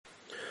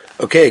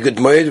Okay, good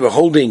morning. We're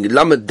holding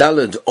Lamed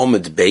Daled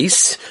Omid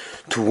base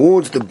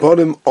towards the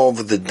bottom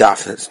of the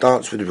daf. It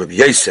starts with Rabbi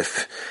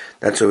Yosef.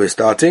 That's where we're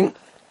starting.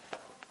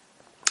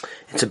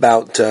 It's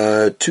about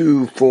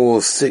 2,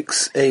 4,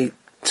 6, 8,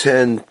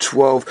 10,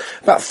 12,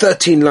 about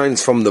 13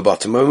 lines from the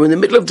bottom. And we're in the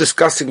middle of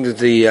discussing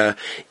the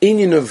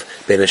union of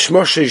Ben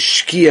Hashmoshes,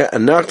 Shkia,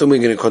 and Nacht, and we're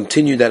going to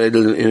continue that in a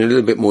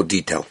little bit more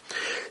detail.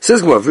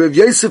 Says Rabbi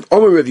Yosef,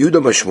 Omer Rav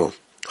Yehuda Mashmuel,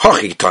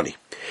 Hachi Tani.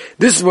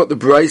 This is what the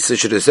Brisa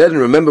should have said, and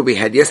remember we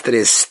had yesterday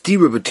a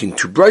stira between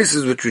two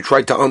Brisas which we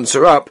tried to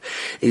answer up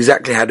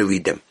exactly how to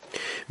read them.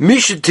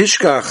 Misha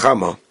Tishka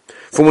Achama,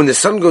 from when the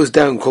sun goes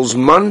down, calls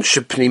man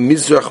shepnei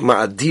mizrach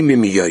ma'adim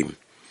miyoyim.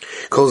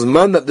 Calls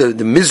man that the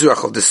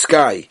mizrach of the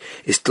sky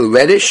is still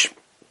reddish.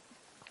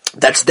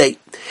 That's day.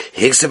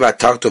 If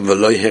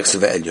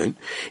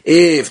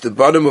the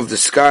bottom of the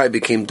sky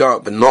became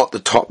dark but not the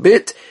top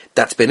bit,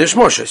 that's Ben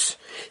Hashmoshes.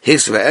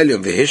 If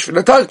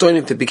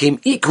they became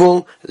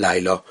equal,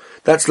 Laila.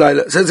 That's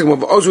Laila. This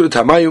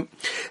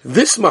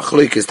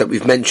machlokes that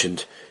we've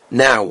mentioned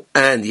now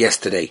and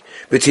yesterday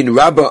between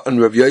Rabbah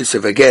and Rav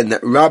Yosef, again,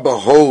 that Rabbah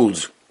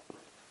holds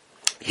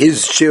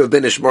his share of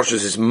Ben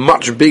Hashmoshes is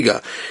much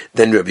bigger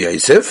than Rav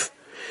Yosef.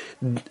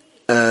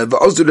 It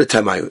goes to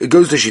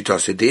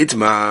Shitase.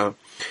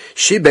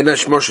 Ben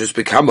Hashmoshes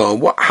become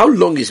how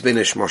long is Ben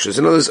Hashmoshes?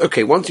 In other words,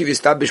 okay, once you've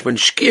established when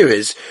Shkia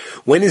is,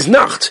 when is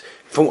Nacht?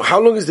 How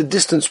long is the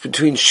distance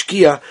between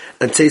Shkia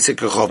and Tzeisek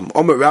Rechavim?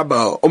 Omer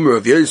Rabbah, Omer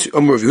Rav Yosef,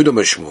 Omer Rav Yehuda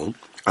Mashmuel.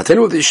 I'll tell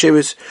you what this share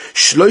is.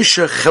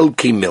 Shloisha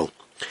Chelki Mil.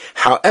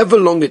 However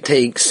long it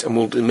takes, and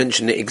we'll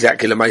mention it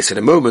exactly in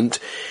a moment,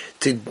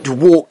 to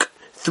walk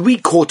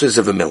 3/4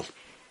 of a mil.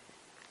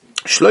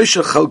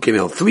 Shloisha Chelki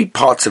Mil, 3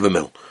 parts of a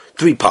mil.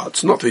 3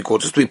 parts, not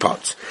 3/4, 3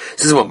 parts.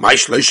 This is what my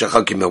Shloisha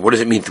Chelki Mil. What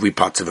does it mean, 3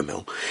 parts of a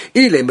mil?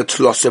 If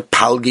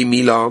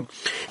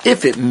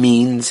it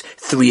means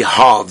 3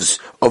 halves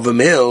of a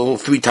mil,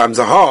 3 times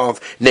a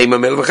half, name a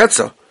mil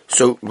v'chetza.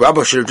 So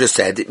Rabbah should have just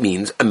said it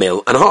means a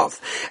mil and a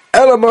half.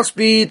 Ella must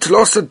be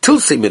tlosa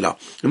tilse mila.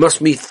 It must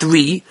be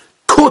 3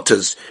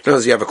 quarters. In other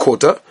words, you have a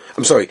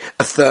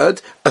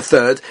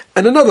third,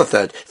 and another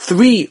third.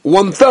 3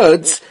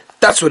 1/3,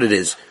 that's what it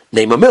is.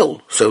 Name a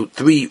mil. So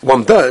 3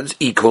 1/3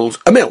 equals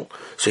a mil.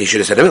 So he should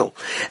have said a mil.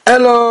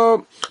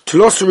 Ella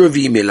tlosa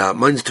revi mila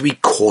means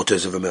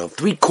 3/4 of a mil.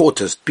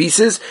 3/4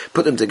 pieces,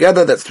 put them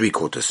together, that's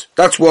 3/4.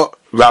 That's what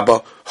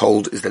Rabbah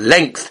holds is the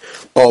length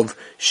of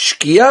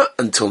Shkia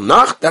until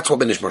Nacht. That's what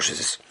Ben Hashmoshes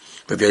is.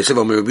 Rabbi Yosef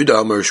Omer Rabbi Yehuda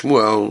Omer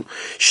Shmuel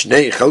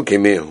Shnei Chelkei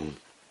Mil.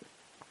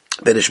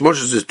 Ben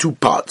Hashmoshes is 2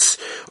 parts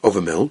of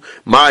a mil.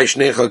 My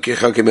Shnei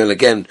Chelkei Mil,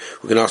 again,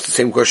 we're going to ask the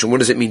same question. What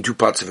does it mean 2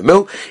 parts of a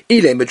mil?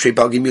 If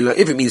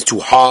it means 2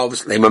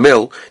 halves, lema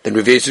mil, then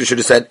Rabbi Yosef should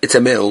have said it's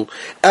a mil.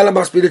 Ella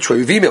must be the trei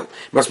revi mil.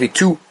 It must be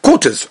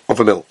 2/4 of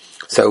a mil.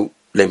 So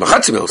lema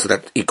chatzi mil, so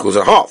that equals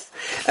a half.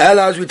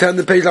 Ella, as we turn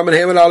the page, Lamed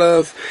Hevel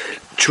Aleph,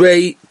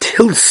 trei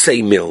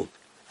tilse mil.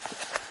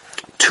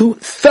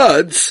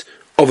 2/3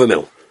 of a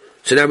mil.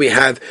 So now we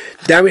have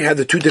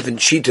the 2 different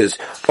shitas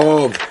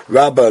of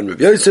Rabbah and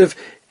Rabbi Yosef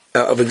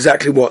of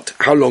exactly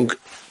how long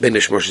Ben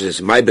Hashmoshes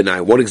is. My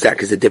benai, what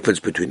exactly is the difference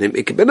between them?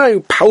 Ik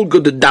benai palgo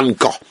de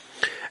danka,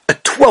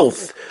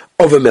 1/12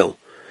 of a mil.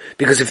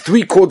 Because if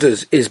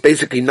 3/4 is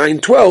basically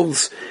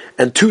 9/12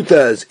 and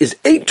 2/3 is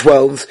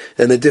 8/12,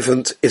 then the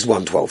difference is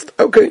 1/12.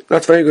 Okay,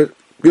 that's very good,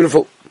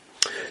 beautiful.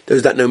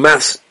 Those that know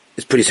maths,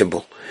 it's pretty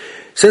simple.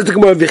 Says the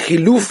Gemara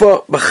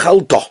v'chilufa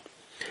b'chalta.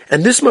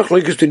 And this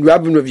machlokes between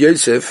Rabbah and Rav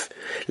Yosef,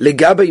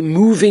 legabe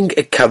moving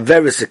a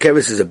kaveris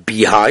is a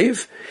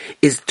beehive,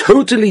 is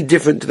totally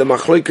different to the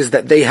machlokes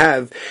that they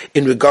have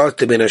in regards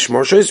to Ben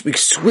Hashmoshes. We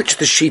switch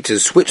the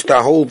shitas, switch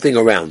the whole thing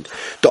around.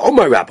 The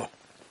Omar Rabbah.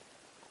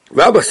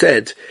 Rabbah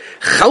said,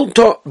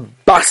 Chalta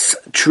bas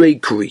trei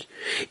kuri.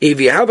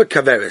 If you have a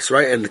kaveris,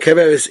 right, and the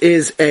kaveris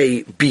is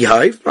a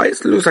beehive, right,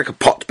 it looks like a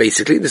pot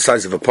basically, the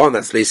size of a pond,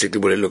 that's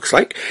basically what it looks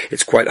like.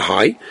 It's quite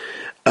high.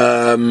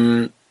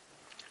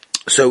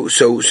 So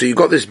you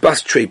got this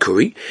bas trei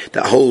kuri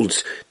that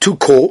holds 2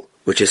 core,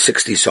 which is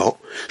 60 saw.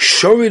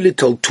 Shori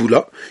little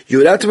tula.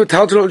 You're allowed to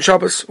metaltal on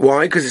Shabbos.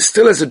 Why? Because it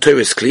still has a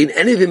Torah's kli.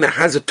 Anything that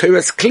has a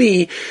Torah's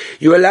kli,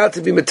 you're allowed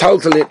to be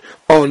metaltal it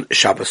on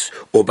Shabbos.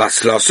 Or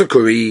bas lasa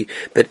kuri.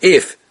 But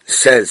if,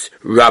 says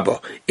Rabbah,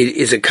 it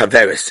is a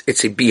kaveris,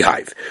 it's a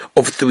beehive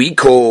of 3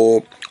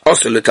 core.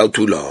 Also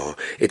letaltula.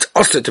 It's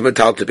also to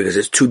metalta because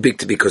it's too big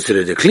to be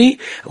considered a kli,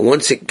 and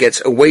once it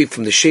gets away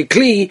from the shei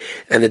kli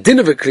and the din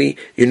of a kli,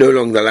 you're no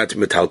longer allowed to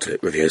metalta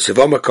it. Rav Yosef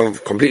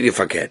completely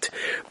forget.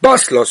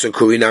 Bas losa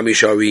kuri nami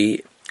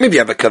shari. If you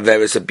have a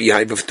kaveris, a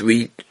beehive of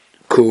 3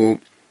 kur,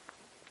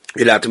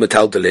 you're allowed to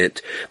metaltal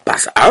it.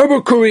 Bas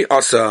arba kuri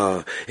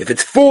asa. If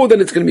it's 4, then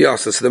it's going to be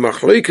asa. So the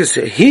machlokes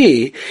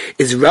here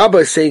is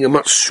Rabbah saying a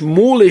much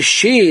smaller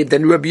share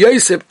than Rabbi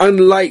Yosef,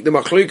 unlike the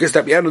machlokes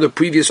that we had on the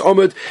previous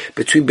Omid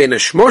between Ben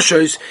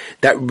Hashmoshes,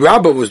 that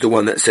Rabbah was the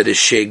one that said a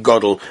share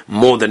godel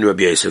more than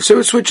Rabbi Yosef. So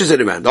it switches it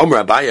around. Om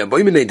Rabbiya,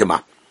 boiminei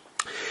dema.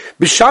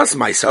 B'shas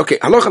Maisa, okay,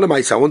 halacha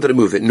Maisa, I wanted to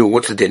move it. No,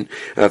 what's the din?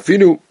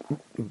 Finu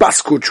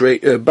bas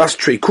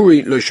trei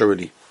kuri lo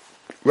sharili.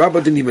 Rabbi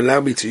didn't even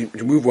allow me to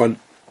remove one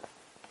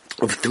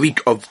of 2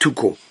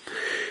 kor.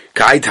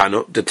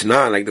 Ka'itano, the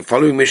Tanah, like the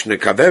following Mishnah,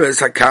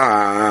 Kaveres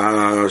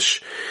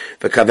Hakash,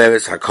 the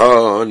Kaveres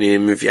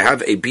Hakonim, if you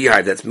have a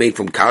beehive that's made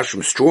from kash,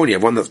 from straw, and you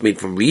have one that's made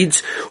from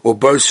reeds, or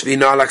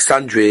Bosfina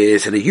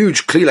Alexandris, and a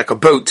huge kli like a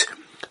boat,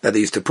 that they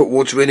used to put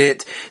water in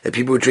it, that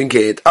people would drink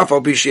it,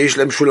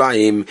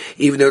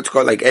 even though it's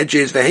got like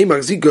edges, and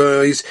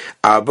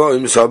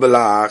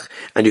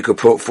you could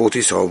put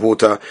 40 saw of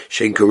water,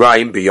 and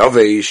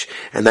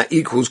that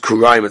equals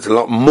kuraim. It's a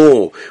lot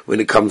more when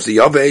it comes to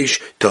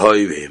yavesh,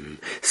 tohim.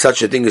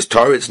 Such a thing as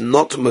Torah, it's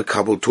not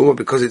makabel Torah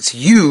because it's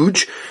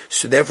huge,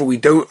 so therefore we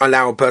don't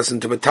allow a person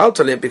to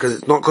metaltal it because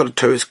it's not got a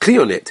Torah's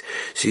kli on it.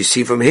 So you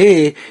see from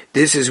here,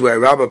 this is where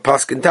Rabbi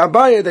Paskin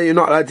Tabaya, that you're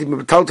not allowed to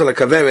metaltal a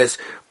kaveres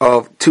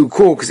of 2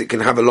 kor because it can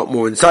have a lot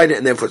more inside it,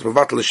 and therefore it's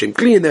mevatel Hashem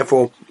kli, and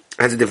therefore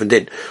has a different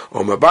din.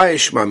 Or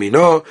mabayish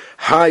mamino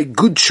hai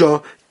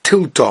gudsha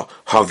tilta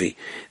havi.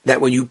 That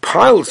when you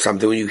pile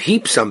something, when you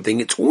heap something,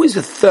 it's always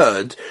a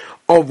third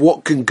of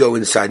what can go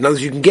inside. In other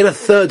words, you can get a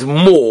third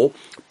more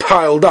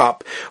piled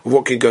up of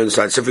what can go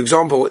inside. So for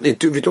example,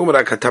 if you're talking about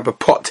like a type of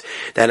pot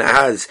that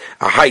has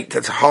a height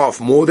that's half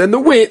more than the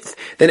width,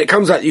 then it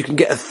comes out you can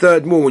get a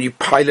third more when you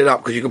pile it up,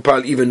 because you can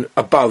pile even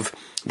above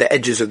the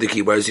edges of the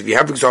kli. Whereas if you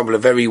have, for example, a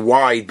very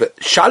wide but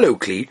shallow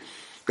kli,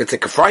 it's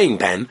like a frying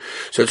pan,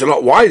 so it's a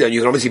lot wider, and you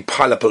can obviously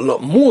pile up a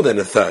lot more than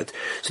a third.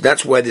 So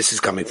that's where this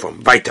is coming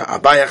from. Vaita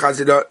Abaya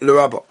Chazida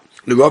L'Rava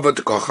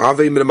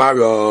T'Kochavi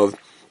M'Marov.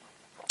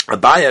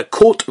 Abaya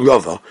caught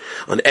Rava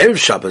on Erev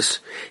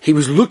Shabbos. He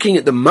was looking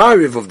at the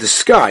Mariv of the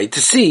sky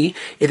to see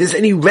if there's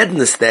any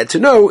redness there, to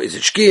know, is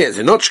it Shkia, is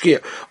it not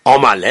Shkia?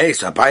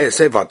 Omales, Abaya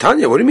said,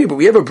 Vatanya, what do you mean? But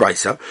we have a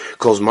brisa,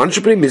 calls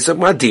Mancha Pri Mizrach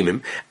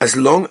Ma'adimim, as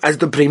long as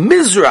the Pri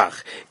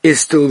Mizrach is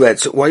still red.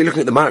 So why are you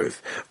looking at the Mariv?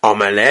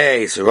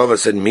 Omales, Rava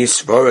said,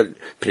 Misvor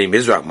Pri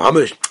Mizrach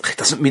Mamash. It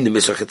doesn't mean the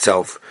Mizrach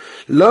itself.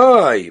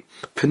 Lie.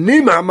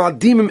 Panim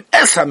Hamadimim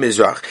Es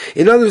HaMizrach.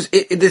 In other words,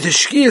 the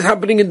Shkia is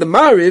happening in the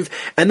Mariv,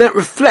 and that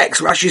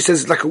reflects, Rashi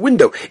says it's like a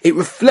window, it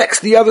reflects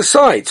the other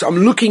side. So I'm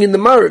looking in the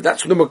Mariv,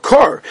 that's the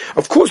Makar.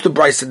 Of course the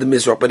Bryce said the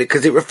Mizrach, but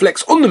because it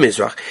reflects on the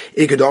Mizrach.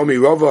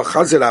 Ikadami Rava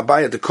Chazel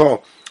Abaya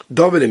Dekar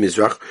David in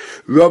Mizrach.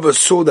 Rava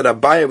saw that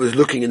Abaya was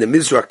looking in the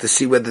Mizrach to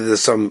see whether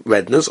there's some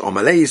redness.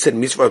 Amalei, he said,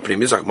 Mizrach Pri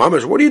Mizrach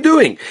Mamash, what are you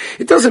doing?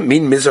 It doesn't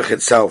mean Mizrach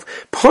itself.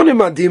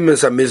 Ponim Adim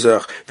Es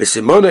HaMizrach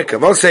V'Simonek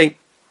Avosei.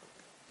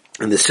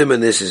 And the simon,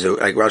 this is,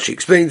 like Rashi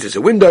explains, it's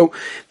a window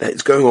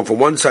that's going on from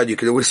one side, you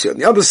can always see it on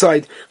the other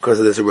side, because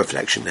there's a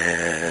reflection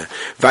there.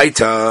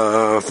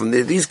 Vaita, from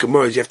these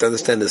Gemaras, you have to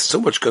understand there's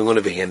so much going on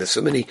over here, and there's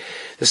so many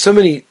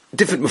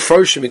different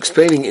Mefarshim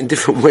explaining in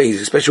different ways,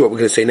 especially what we're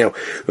going to say now.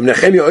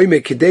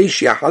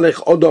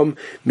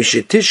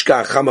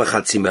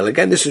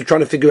 Again, this is trying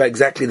to figure out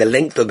exactly the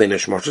length of Bein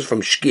Hashmashos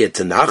from Shkia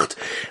to Nacht.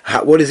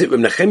 What is it? Reb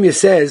Nechemia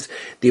says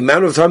the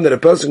amount of time that a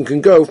person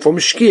can go from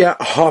Shkia,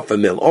 half a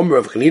mil.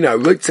 If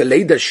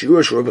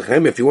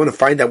you want to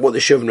find out what the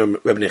Shiv of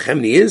Reb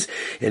Nechemia is,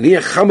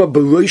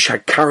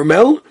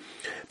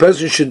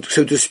 person should,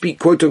 so to speak,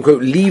 quote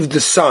unquote, leave the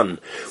sun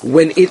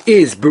when it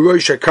is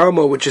Berosh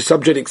HaKarmel, which is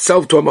subject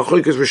itself to a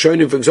Machlokes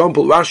Rishonim. For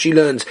example, Rashi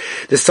learns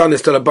the sun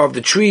is still above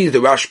the trees. The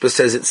Rashba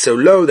says it's so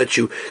low that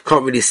you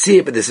can't really see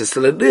it, but this is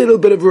still a little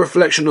bit of a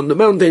reflection on the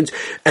mountains.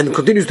 And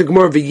continues the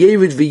Gemara,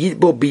 V'yerid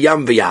v'yitbo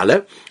b'yam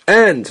v'yale.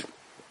 And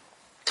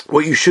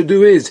what you should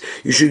do is,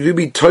 you should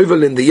be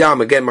tovel in the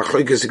yam. Again,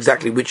 machlokes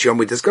exactly which yam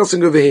we're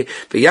discussing over here.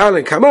 V'yal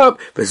and come up,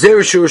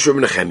 v'zer shur shur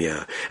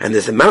Nechemia. And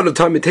this amount of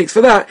time it takes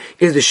for that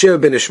is the shir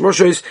ben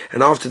Hashmashos,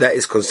 and after that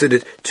is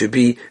considered to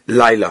be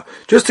Laila.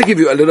 Just to give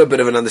you a little bit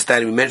of an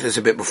understanding, we mentioned this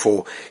a bit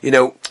before,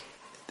 there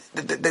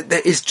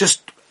is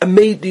just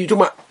you're talking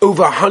about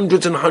over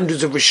hundreds and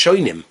hundreds of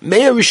Rishonim,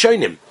 Me'ah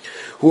Rishonim,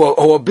 who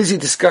are busy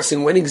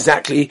discussing when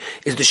exactly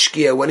is the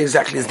Shkia, when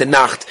exactly is the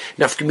Nacht,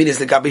 Nafkamin is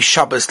the Gabi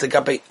Shabbos, the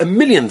Gabi, a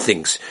million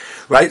things,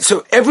 right?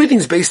 So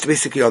everything's based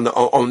basically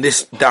on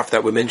this daf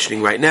that we're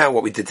mentioning right now,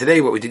 what we did today,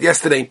 what we did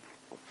yesterday.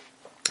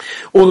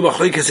 All the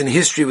machlokes in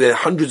history, with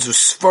hundreds of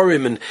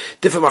Sforim and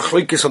different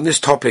machlokes on this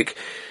topic.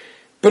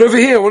 But over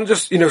here, I want to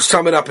just,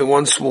 sum it up in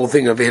one small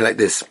thing over here like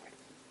this.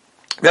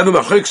 We have a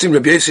machlokes in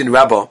Rabbi Yossi and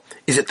Rabbah,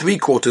 is it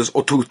 3/4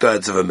 or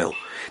 2/3 of a mil?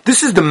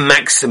 This is the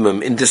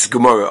maximum in this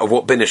Gemara of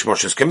what Bein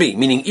Hashmashos can be,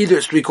 meaning either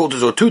it's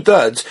 3/4 or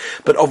 2/3,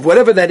 but of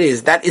whatever that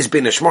is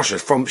Bein Hashmashos.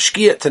 From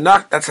Shkia to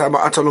Nacht, that's how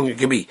long it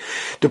can be.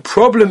 The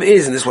problem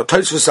is, and this is what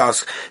Tosfos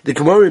asks, the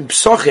Gemara in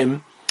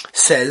Psachim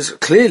says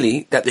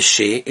clearly that the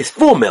Sheh is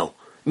 4 mil,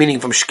 meaning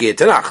from Shkia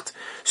to Nacht.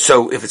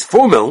 So if it's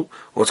 4 mil,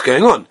 what's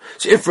going on?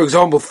 So if, for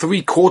example,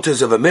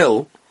 3/4 of a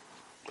mil,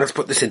 let's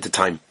put this into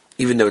time.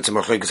 Even though it's a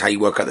machlokes how you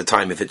work out the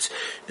time, if it's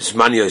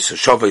manios or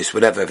shavos,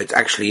 whatever, if it's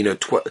actually,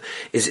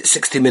 is it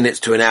 60 minutes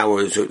to an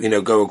hour,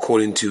 go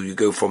according to, you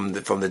go from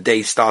the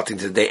day starting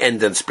to the day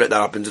end and split that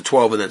up into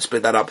 12 and then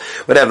split that up,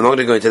 whatever, I'm not going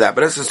to go into that,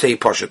 but let's just say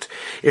Poshet.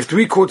 If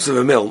 3/4 of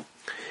a mil,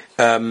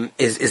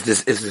 is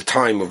the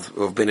time of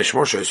Bein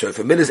Hashmashos. So if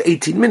a mil is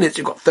 18 minutes,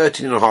 you've got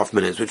 13.5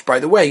 minutes, which by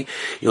the way,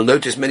 you'll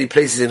notice many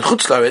places in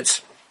Chutz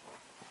La'aretz,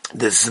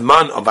 the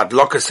Zman of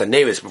Adlokas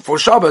Haneris before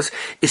Shabbos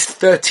is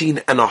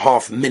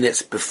 13.5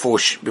 minutes before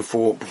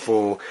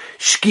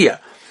Shkia.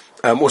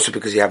 Also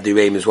because you have the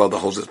Reim as well that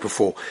holds us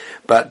before.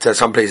 But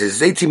some places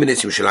it's 18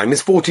 minutes, Yerushalayim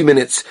is 40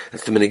 minutes,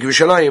 that's the minhag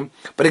Yerushalayim.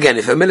 But again,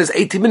 if a mil is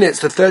 80 minutes,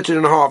 the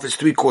 13.5 is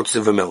 3/4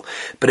 of a mil.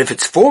 But if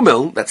it's 4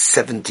 mil, that's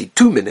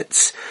 72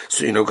 minutes.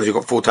 So, because you've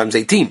got 4 times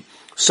 18.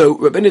 So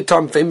Rabbeinu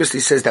Tam famously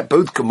says that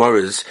both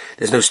Gemaras,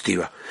 there's no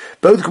stira.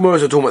 Both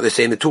Gemaras are talking about the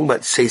same. They're talking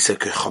about Seisa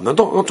Kecham. They're not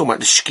talking about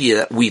the Shkia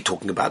that we're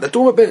talking about. They're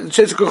talking about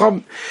Seisa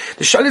Kecham.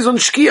 The Shal is on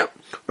Shkia,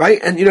 right?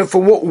 And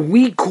from what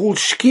we call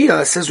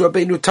Shkia, says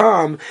Rabbeinu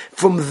Tam,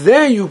 from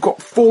there you've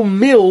got 4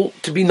 mil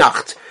to be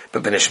Nacht.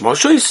 But Ben Ish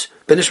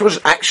Moshe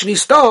actually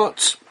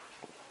starts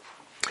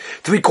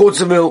 3/4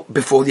 of a mil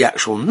before the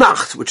actual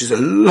Nacht, which is a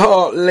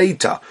lot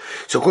later.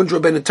 So according to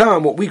Rabbeinu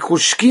Tam, what we call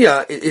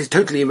Shkia is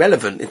totally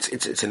irrelevant.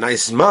 It's a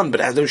nice man, but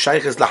it has no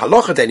shaykhs la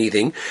halacha to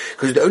anything,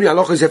 because the only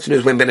halacha you have to know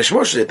is when Ben Ish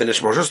Moshe is. Ben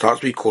Ish Moshe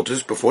starts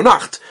 3/4 before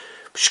Nacht.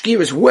 Shkia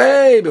is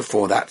way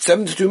before that,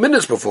 72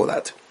 minutes before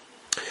that.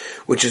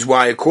 Which is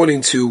why,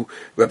 according to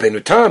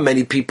Rabbeinu Tam,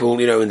 many people,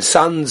 in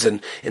Sons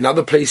and in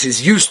other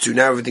places used to,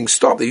 now everything's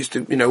stopped. They used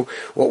to,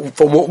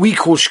 from what we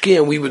call Shkia,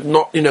 and we would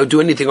not,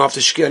 do anything after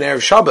Shkia and Erev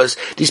Shabbos,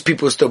 these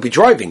people will still be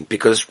driving,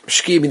 because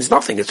Shkia means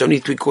nothing. It's only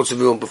 3/4 of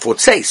a mil before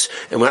Tzeis.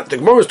 And what the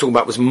Gemara was talking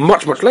about was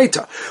much, much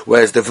later.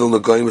 Whereas the Vilna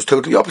Gaon was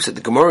totally opposite.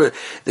 The Gemara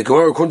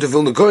according to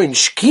Vilna Gaon,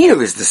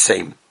 Shkia is the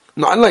same.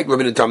 Not unlike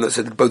Rabbeinu Tam that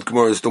said that both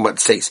Gemaras talking about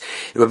Tzeis.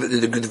 The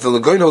Vilna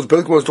Gaon holds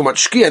both Gemaras talking about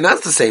Shkia, and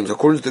that's the same. So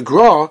according to the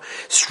Gra,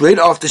 straight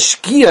after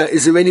Shkia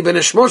is already Ben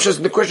Ish Moshe,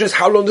 and the question is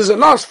how long does it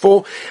last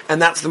for?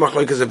 And that's the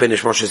machlokas of Ben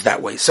Ish Moshe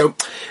that way. So,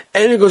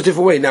 and it goes a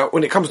different way. Now,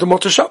 when it comes to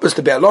Motzei Shabbos,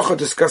 the Be'alocha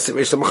discussed it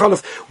with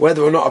Machalef,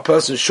 whether or not a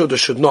person should or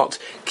should not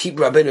keep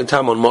Rabbeinu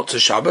Tam on Motzei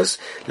Shabbos.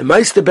 The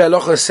Meister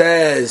Be'alocha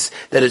says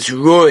that it's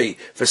roy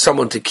for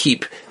someone to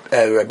keep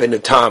Rabbeinu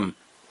Tam.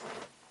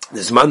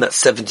 There's a man that's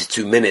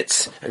 72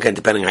 minutes, again,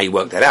 depending how you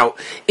work that out,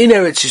 in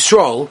Eretz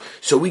Yisrael,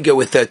 so we go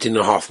with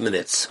 13.5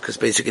 minutes, because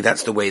basically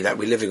that's the way that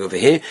we're living over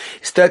here.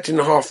 It's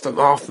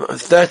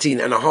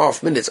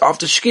 13.5 minutes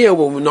after Shkia,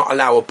 when we'll not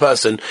allow a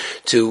person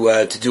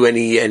to do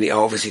any,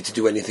 obviously to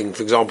do anything.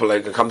 For example,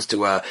 like when it comes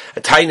to a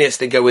tainis,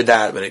 they go with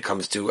that. When it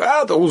comes to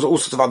all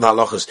sorts of other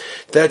halachas,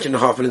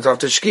 13.5 minutes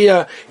after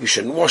Shkia, you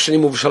shouldn't wash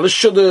anymore,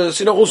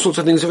 all sorts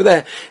of things over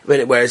there.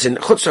 Whereas in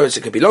Chutzos,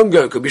 it could be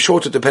longer, it could be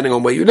shorter, depending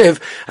on where you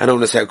live. I don't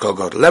want to say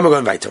God. Let me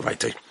go weiter.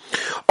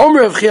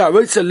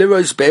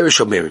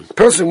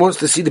 Person wants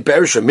to see the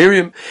Be'erish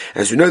Miriam.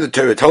 As you know, the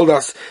Torah told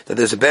us that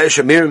there's a Be'erish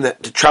Miriam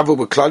that to travel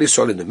with Klal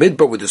Yisrael in the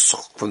Midbar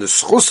from the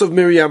Schus of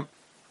Miriam.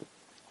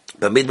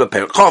 The Midbar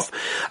Perchof.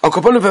 Al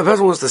Kapon, if a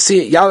person wants to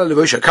see it, Yala le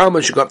Rosh Hashanah,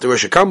 and she go up to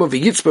Rosh Hashanah,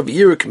 v'yitzpa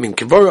v'yirik min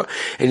kivora,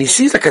 and he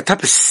sees like a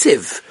type of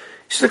sieve.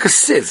 It's like a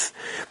sieve.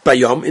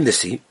 Bayom in the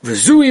sea.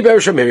 V'zui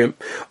Be'erish Miriam.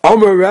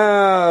 Omer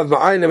Rav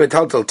Ma'ayim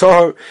metaltal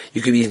tahor.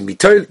 You could even be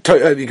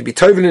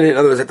tovel in it. In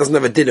other words, it doesn't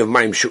have a din of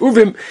Ma'im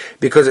She'uvim,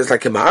 because it's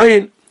like a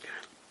Ma'ayin.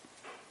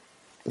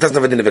 It doesn't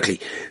have a din of a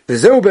kli.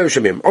 V'zeu Be'erish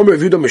Miriam. Omer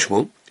Rav Yehuda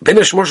Mishmul. Ben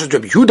Ish Moshe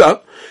Rabbi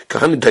Yehuda.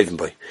 Kahanim toivim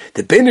boy.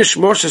 The Ben Ish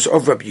Moshe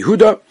of Rabbi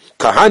Yehuda,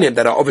 Kahanim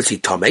that are obviously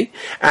Tomei,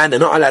 and they're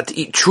not allowed to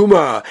eat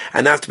Truma,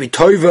 and have to be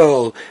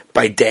tovel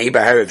by day,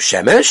 by Erev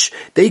Shemesh.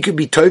 They could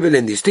be tovel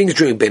in these things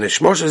during Ben Ish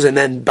Moshe, and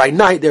then by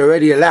night they're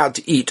already allowed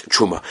to eat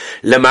Truma.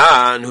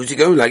 Leman, who's he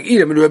going like? Eat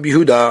him in Rabbi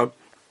Yehuda.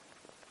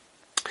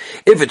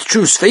 If it's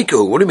true,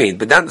 Sfeiku, what do you mean?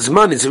 But that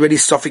Zman is already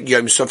Sofik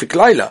Yom, Sofik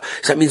Laila.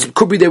 So that means it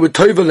could be they were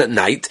tovel at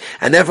night,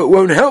 and therefore it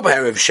won't help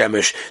Erev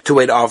Shemesh to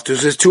wait after,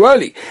 so it's too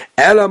early.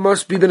 Ella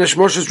must be Ben Ish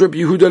Moshe's Rabbi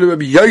Yehuda,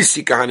 Rabbi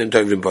Yosi Kahanim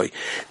Tovim Boy.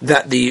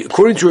 That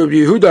according to Rabbi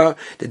Yehuda,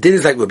 the din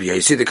is like Rabbi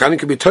Yosi, the Kahanim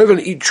could be tovel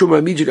and eat Truma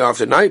immediately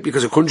after night,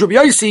 because according to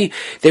Rabbi Yosi,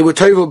 they were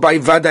tovel by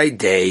Vadai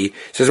Day.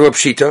 Says Rabbi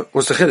Shita,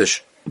 what's the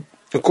Chiddush?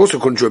 Of course,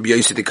 according to Rabbi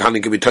Yosi, the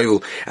Kahanim can be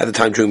tovel at the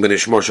time during Ben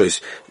Ish Moshe.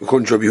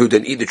 According to Rabbi Yehuda,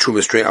 and eat the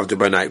Truma straight after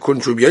by night.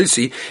 According to Rabbi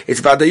Yosi, it's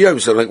Vadayom.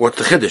 So, like, what's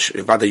the Chiddush?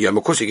 If Vadayom,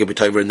 of course, you can be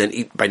tovel and then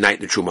eat by night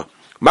the Truma.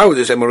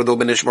 Meshach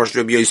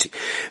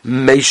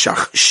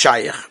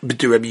Shayach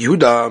B'tu Rabbi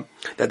Yehuda,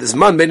 that this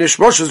man Ben Ish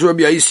Moshe's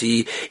Rabbi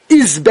Yosi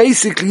is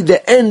basically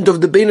the end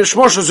of the Ben Ish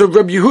Moshe's of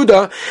Rabbi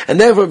Yehuda,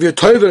 and therefore if you're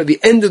tovel at the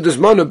end of this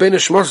man of Ben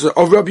Ish Moshe's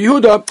of Rabbi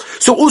Yehuda,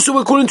 so also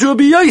according to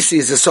Rabbi Yosi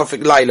is a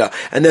Sofik Laila,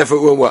 and therefore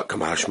it won't work.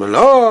 Kamash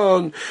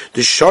Malon,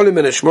 the Shalom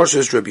Ben Ish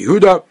Moshe's Rabbi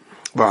Yehuda.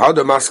 No,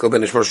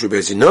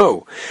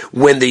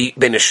 when the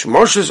Ben Ish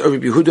Moshe's of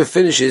Rabbi Yehuda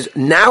finishes,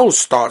 now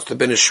starts the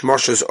Ben Ish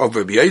Moshe's of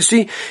Rabbi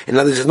Yosi. In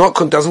other words,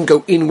 it doesn't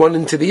go in one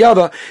into the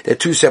other. They're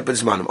two separate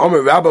zmanim.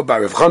 Omer Rabba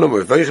bar Rav Chanam or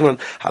Rav Yochanan,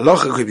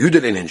 halacha Rabbi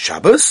Yehuda le'inyan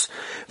Shabbos,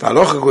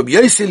 v'halacha Rabbi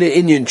Yosi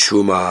le'inyan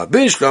Truma.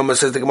 Ben Shlomo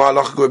says the Gemara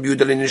halacha Rabbi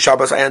Yehuda le'inyan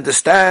Shabbos. I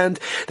understand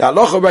the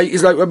halacha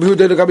is like Rabbi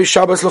Yehuda le'gabi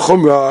Shabbos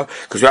l'chumra,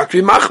 because we have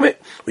to be machmir.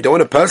 We don't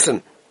want a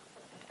person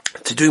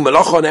to do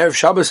malacha on Erev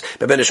Shabbos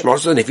by Ben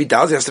Ishmoshes, and if he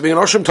does, he has to be an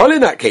Osham Tol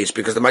in that case,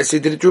 because the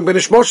Maaseh did it during Ben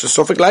Ishmoshes,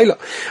 Sofik Laila.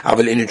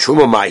 Aval in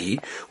Truma Mahi,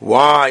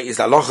 why is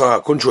the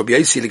halacha Kuntra Rabbi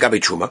Yossi Legabe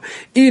Truma?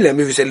 Ilem,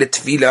 if you say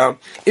Letvila,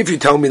 if you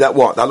tell me that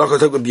what? The halacha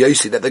took Rabbi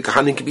Yossi, that the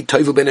Kohanim can be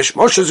Tovel Ben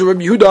Ishmoshes or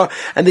Rabbi Yehuda,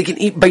 and they can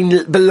eat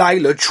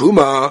Belaila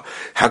Truma.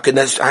 How could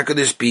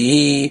this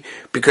be?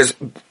 Because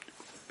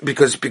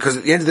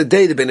at the end of the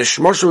day, the Ben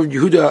Ishmoshes of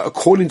Yehuda,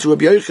 according to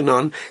Rabbi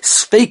Yochanan,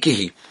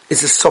 Sfeikehi,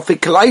 it's a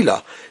Sofik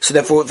Laila. So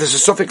therefore, if there's a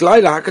Sofik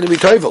Laila, how can it be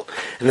Tovel?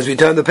 And as we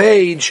turn the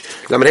page,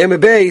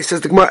 Lamed Bey says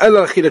the Gemara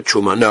Ela Chida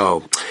Truma.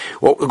 No.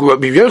 What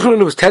Rabbi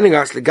Yochanan was telling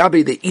us,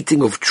 Legabi, the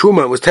eating of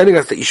Truma, was telling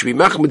us that you should be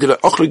Machmed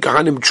Ochli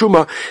Kahanim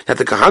Truma, that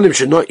the Kahanim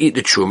should not eat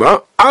the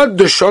Truma, Ad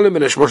the Shalom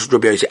Ben Ishmoshes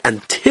Rabbi Yossi,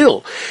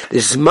 until the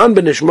Zman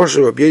Ben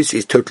Ishmoshes Rabbi Yossi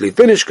is totally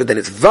finished, because then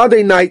it's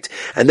Vade night,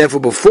 and therefore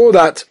before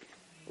that,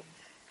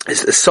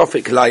 it's the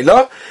Sofik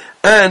Laila.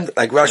 And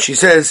like Rashi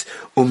says,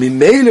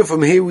 Umimela,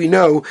 from here we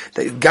know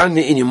that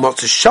Gani in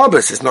Motzah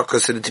Shabbos is not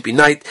considered to be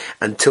night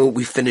until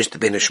we finish the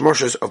Ben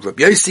Ishmoshes of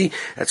Rabbi Yossi.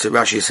 That's what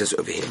Rashi says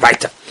over here.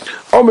 Weiter.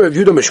 Omer of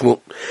Yudah Mishmul,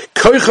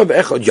 Koichav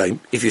Echad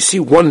Yom, if you see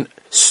one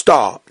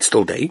star, it's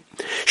still day.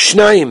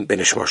 Shnayim Ben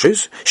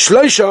Ishmoshes,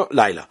 Shloisha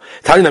Laila.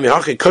 Tali Nami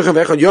Hachi,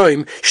 Koichav Echad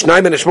Yom,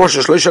 Shnayim Ben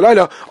Ishmoshes, Shloisha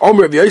Laila.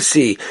 Omer of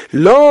Yossi,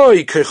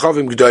 Loi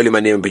Koichavim G'dolim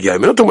Anim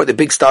B'Yom. We're not talking about the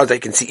big stars that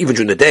you can see even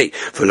during the day.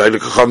 For Laila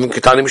Koichavim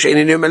Ketanim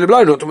She'enim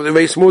Elblai. Not talking about the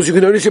very small you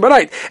can only see by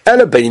night.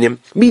 Ela Beinim,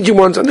 medium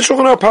ones, and the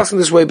Shulchan Aruch passing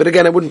this way. But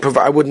again, I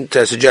wouldn't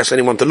suggest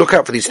anyone to look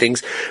out for these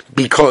things,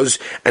 because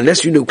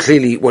unless you know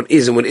clearly what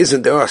is and what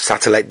isn't, there are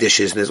satellite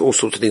dishes and there's all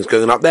sorts of things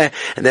going up there,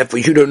 and therefore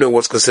you don't know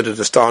what's considered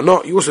a star or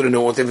not. You also don't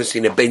know what's difference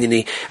between a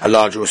Beinini, a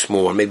large or a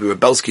small one. Maybe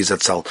Rebelski's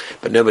that sell,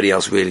 but nobody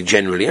else really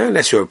generally,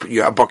 unless you're a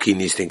baki in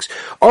these things.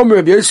 A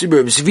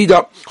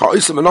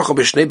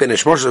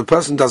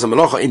person does a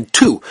malacha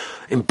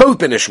in both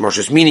Ben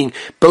Ishmoshes, meaning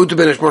both the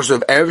Ben Ishmoshes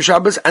of Erev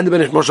Shabbos and the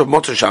Ben Ishmoshes of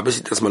Motzah Shabbos.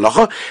 He does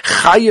malacha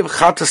chayev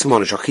chatas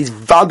monashach. He's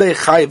vadei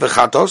chayev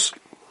chatos,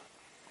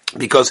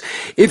 because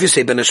if you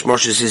say Ben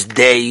Ishmoshes is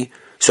day,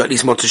 so at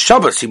least Motzah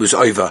Shabbos he was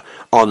over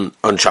on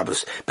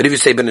Shabbos. But if you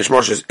say Ben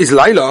Ishmoshes is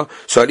Laila,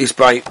 so at least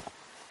by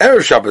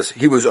Erev Shabbos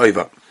he was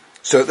over.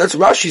 So that's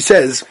Rashi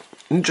says.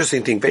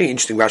 Interesting thing, very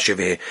interesting Rashi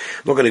over here.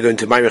 I'm not going to go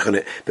into Mayrich on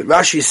it, but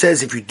Rashi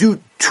says if you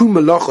do two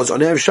malachos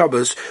on Erev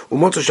Shabbos or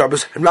Motzah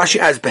Shabbos, and Rashi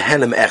adds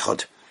behelem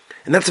echad.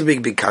 And that's a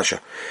big kasha.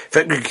 In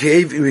fact,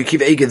 we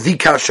give the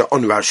kasha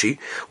on Rashi.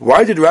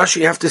 Why did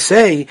Rashi have to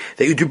say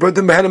that you do both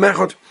them behelem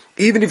echad?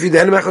 Even if the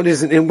behelem echad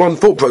isn't in one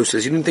thought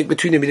process, you didn't think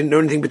between them, you didn't know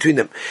anything between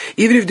them.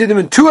 Even if you did them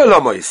in two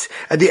elamois,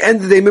 at the end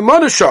of the day,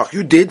 mimanashach,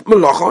 you did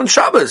malacha on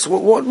Shabbos.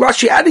 What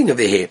Rashi adding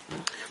over here?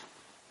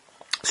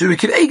 So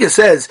Rikiv Eiger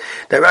says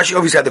that Rashi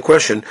obviously had the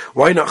question,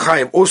 why not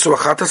Chaim also a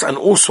Chatas and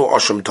also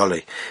Osham Tole?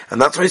 And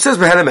that's why he says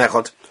Behelem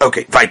Echad.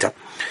 Okay, weiter.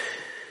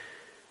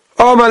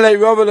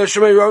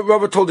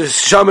 Rabba told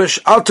us Shamash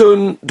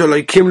Atun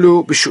Dolai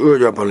Kimlu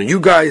B'Shu'ur Rabbanon.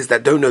 You guys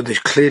that don't know this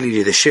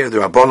clearly, the share of the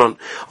Rabbanon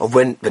of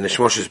when the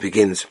Neshmoshes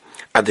begins.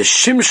 At the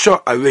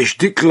Shimsha Aresh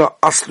Dikla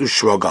Aslu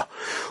Shroga.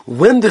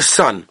 When the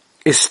sun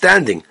is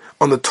standing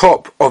on the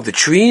top of the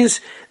trees,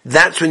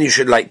 that's when you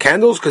should light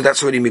candles, because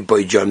that's already mid-boy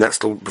Yom, that's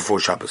still before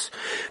Shabbos.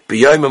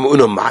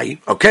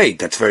 Okay,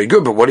 that's very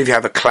good, but what if you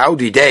have a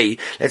cloudy day?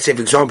 Let's say,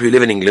 for example, you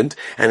live in England,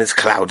 and it's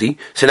cloudy,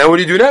 so now what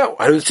do you do now?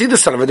 I don't see the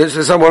sun, what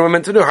am I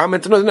meant to do? How am I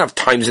meant to know? I didn't have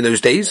times in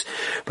those days.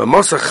 But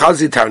Masa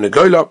Chazi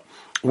Tarnagola,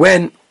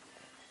 when,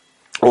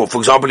 or for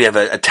example, you have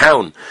a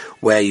town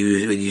where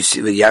you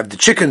have the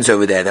chickens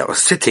over there that are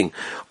sitting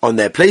on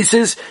their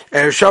places.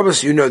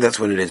 Shabbos, you know that's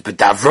when it is. But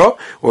Davra,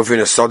 or if you're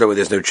in a soda where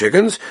there's no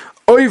chickens,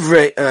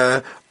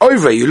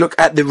 Oivre, you look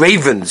at the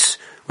ravens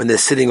when they're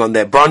sitting on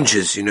their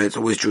branches. You know it's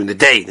always during the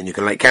day. Then you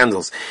can light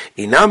candles.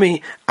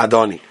 Inami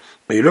Adoni.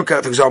 When you look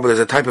at, for example, there's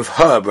a type of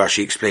herb,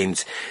 Rashi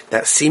explains,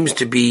 that seems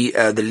to be,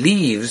 the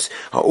leaves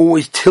are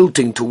always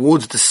tilting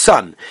towards the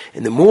sun.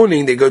 In the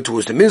morning, they go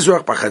towards the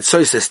Mizrach,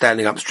 B'Chatzos, they're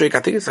standing up straight. I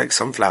think it's like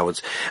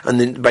sunflowers.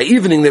 And then by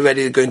evening, they're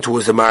ready to go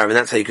towards the Marav, and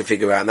that's how you can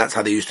figure out, and that's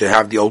how they used to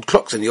have the old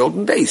clocks in the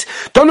olden days.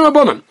 Tonu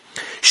Rabbanan.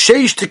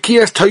 Sheish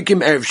tekiyas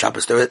toikim erev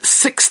Shabbos. There were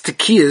 6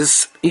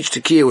 tekiyas. Each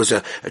tekiya was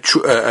a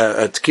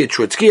tekiya,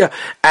 true tekiya,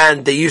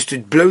 and they used to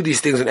blow these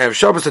things on erev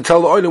Shabbos to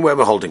tell the oilam where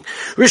we're holding.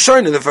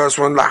 Rishon, the first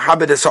one,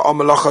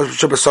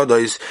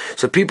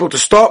 so people to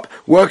stop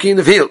working in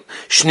the field.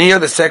 Shniya,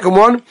 the second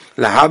one,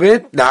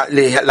 lahavtil,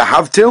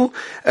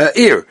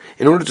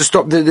 in order to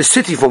stop the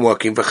city from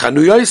working.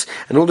 V'chanuyos,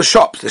 and all the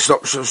shops, they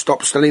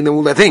stop selling them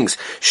all their things.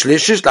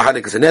 Shlishish,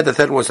 lahadik is the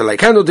third one was the like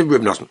candle, the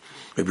rib nosman.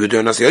 No,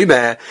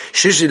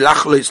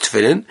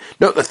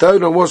 the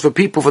third one was for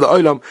people, for the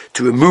olam,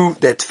 to remove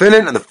their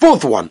tefillin, and the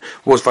fourth one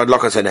was for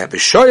adlakas and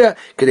b'shoya,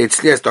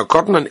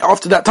 cotton, and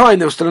after that time,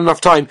 there was still enough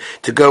time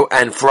to go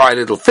and fry a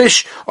little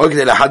fish, and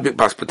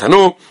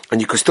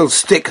you could still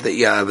stick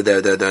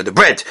the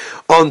bread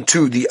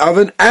onto the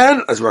oven,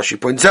 and, as Rashi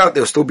points out,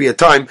 there will still be a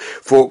time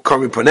for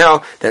kari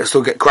ponel, that will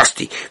still get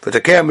crusty. For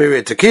tekiah,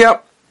 myriad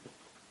tekiah,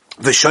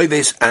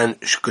 V'shoves and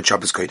Good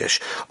Shabbos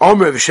Kodesh.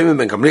 Omer v'Shimon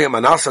ben Gamliel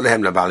Manasseh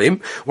lehem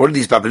labalim. What do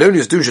these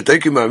Babylonians do?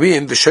 Shetoikim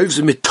Mariim v'shoves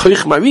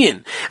mitoich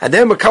Mariim. And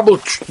they're a couple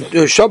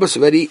Shabbos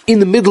already in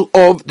the middle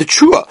of the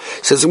Trua.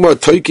 Says the Gemara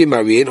Toikim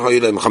Mariim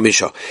Hoylem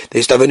Chamisha. They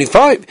used to have only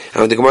 5,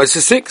 and the Gemara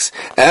says 6.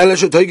 Ela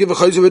Shetoikim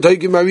v'Chayzer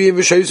v'Toikim Mariim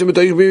v'shoves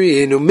mitoich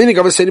Mariim. U'minig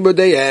avaseni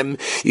b'dayim.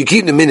 You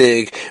keep the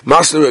minig.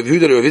 Master of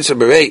Yehuda of Yitzchak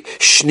Berei.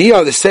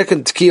 Shnia, the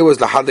second Tkiya was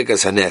the Hadlik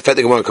Hasaneh. Fet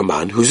the Gemara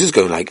command. Who's this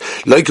going like?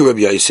 Like Rabbi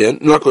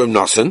Yosef, not Rabbi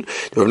Nassan.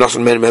 The Rav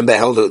Nassan, remember,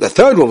 held that the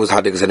third one was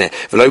Hadik Zaneh.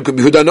 V'lo could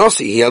be Yehuda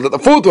Nossi. He held that the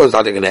fourth one was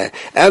Hadik Zaneh.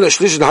 Ela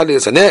Shlish and Hadik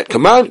Zaneh.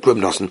 Command, Rav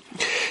Nassan.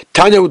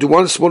 Tanya will do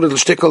one small little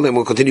shtickle, then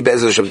we'll continue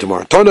Be'ez Hashem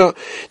tomorrow. Tana,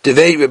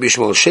 Devei Rabbi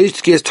Shmuel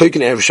Sheish Tkiyas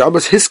Toikin Erev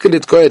Shabbos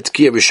Hiskalit Goyet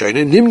Tkiyah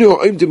B'Shoinen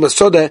Nimnu Oim Di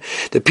Masodeh.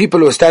 The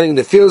people who are standing in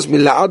the fields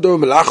Mila'ado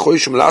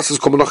Mila'achosh Mila'asas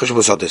Komonachish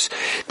V'Sodis.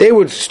 They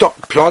would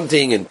stop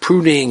planting and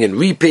pruning and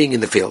reaping in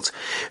the fields.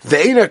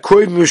 Ve'ena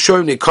Koim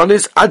Mishoim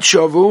Nikonis Ad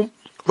Shavu.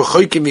 And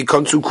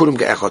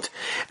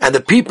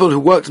the people who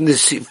worked in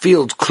this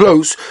field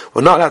close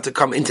were not allowed to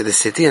come into the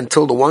city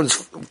until the ones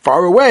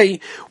far away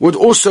would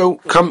also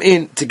come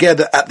in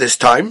together at this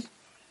time.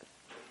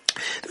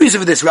 The reason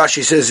for this,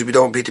 Rashi says, we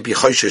don't want people to be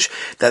choishish,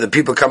 that the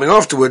people coming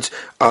afterwards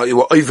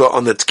were over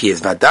on the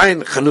tkiyas.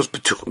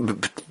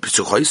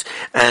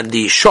 And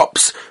the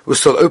shops were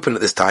still open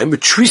at this time. But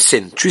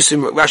trisim,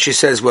 Rashi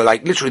says, were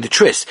like literally the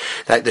tris,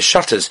 like the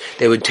shutters.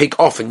 They would take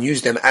off and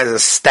use them as a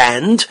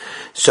stand.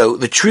 So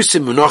the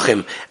trisim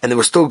munachim, and they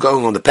were still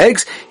going on the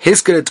pegs.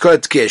 Hisker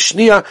tkiyah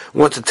shnia,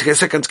 wanted to take a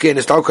second tkiyah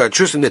nistalka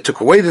trisim. They took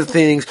away the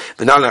things,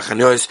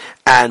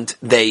 and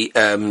they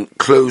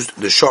closed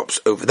the shops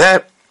over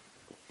there.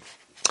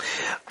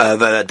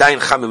 And the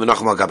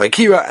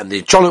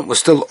cholent was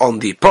still on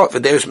the pot. The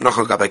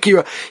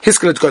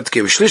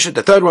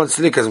third one,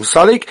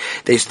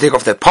 they used to take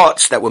off their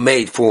pots that were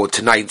made for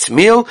tonight's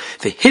meal.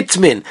 The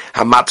hitmin,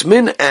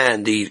 hamatmin,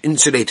 and the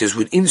insulators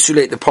would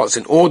insulate the pots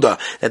in order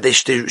that they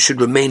should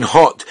remain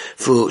hot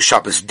for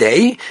Shabbos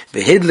day.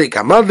 The hidlik,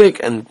 hamadlik,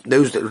 and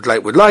those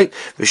that would light.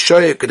 The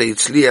shoyek,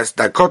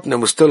 that cotton,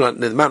 and was still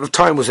the amount of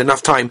time was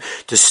enough time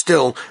to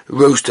still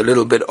roast a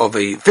little bit of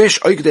a fish.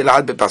 And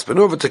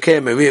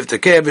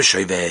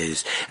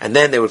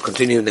then they would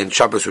continue, and then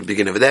Shabbos would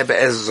begin over there. But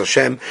as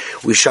Hashem,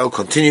 we shall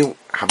continue.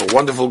 Have a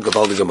wonderful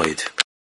Gavaldig Amayid.